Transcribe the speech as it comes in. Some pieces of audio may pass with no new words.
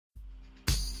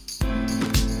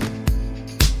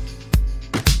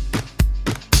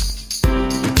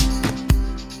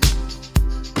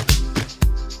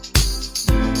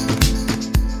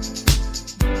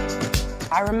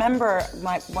I remember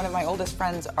one of my oldest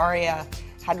friends, Aria,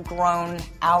 had grown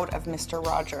out of Mr.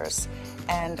 Rogers,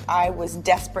 and I was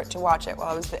desperate to watch it while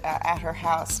I was at her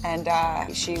house, and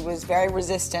she was very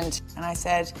resistant, and I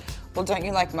said, well, don't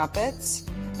you like Muppets?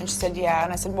 And she said, yeah,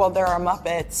 and I said, well, there are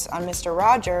Muppets on Mr.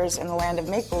 Rogers in the Land of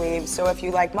Make-Believe, so if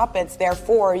you like Muppets,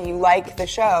 therefore you like the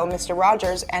show, Mr.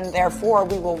 Rogers, and therefore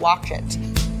we will watch it.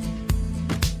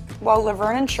 Well,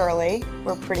 Laverne and Shirley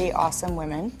were pretty awesome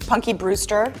women. Punky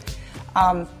Brewster,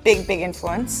 big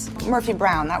influence. Murphy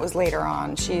Brown, that was later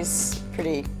on. She's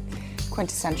pretty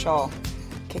quintessential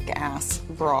kick-ass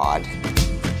broad.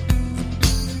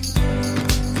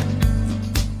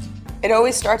 It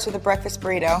always starts with a breakfast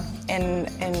burrito in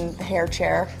the hair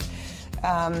chair.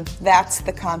 That's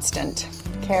the constant.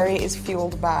 Carrie is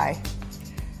fueled by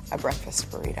a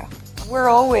breakfast burrito. We're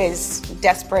always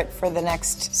desperate for the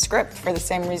next script for the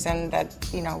same reason that,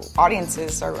 you know,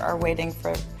 audiences are waiting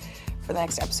for the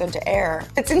next episode to air.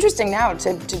 It's interesting now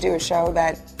to do a show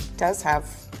that does have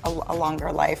a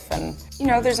longer life, and, you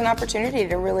know, there's an opportunity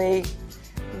to really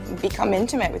become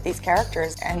intimate with these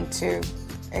characters and to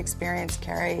experience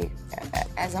Carrie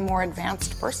as a more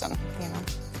advanced person, you know.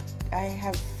 I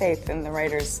have faith in the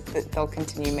writers that they'll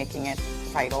continue making it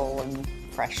vital and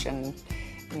fresh, and,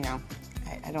 you know,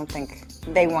 I don't think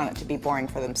they want it to be boring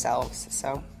for themselves,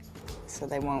 so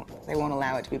they won't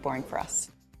allow it to be boring for us.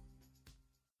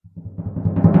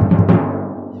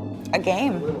 A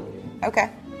game. Okay.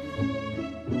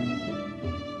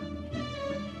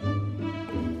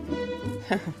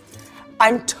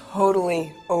 I'm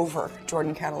totally over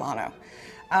Jordan Catalano.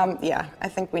 Yeah, I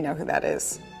think we know who that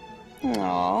is.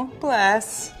 Aw,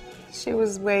 bless. She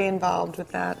was way involved with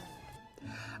that.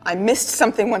 I missed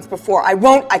something once before.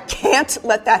 I can't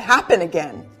let that happen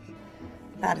again.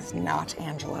 That is not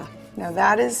Angela. No,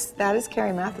 that is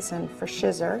Carrie Mathison for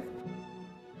shizzle.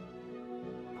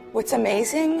 What's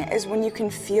amazing is when you can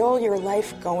feel your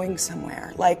life going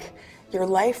somewhere, like your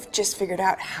life just figured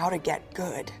out how to get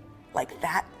good, like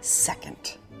that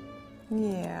second.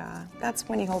 Yeah, that's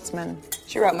Winnie Holtzman.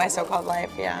 She wrote My So-Called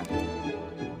Life, yeah.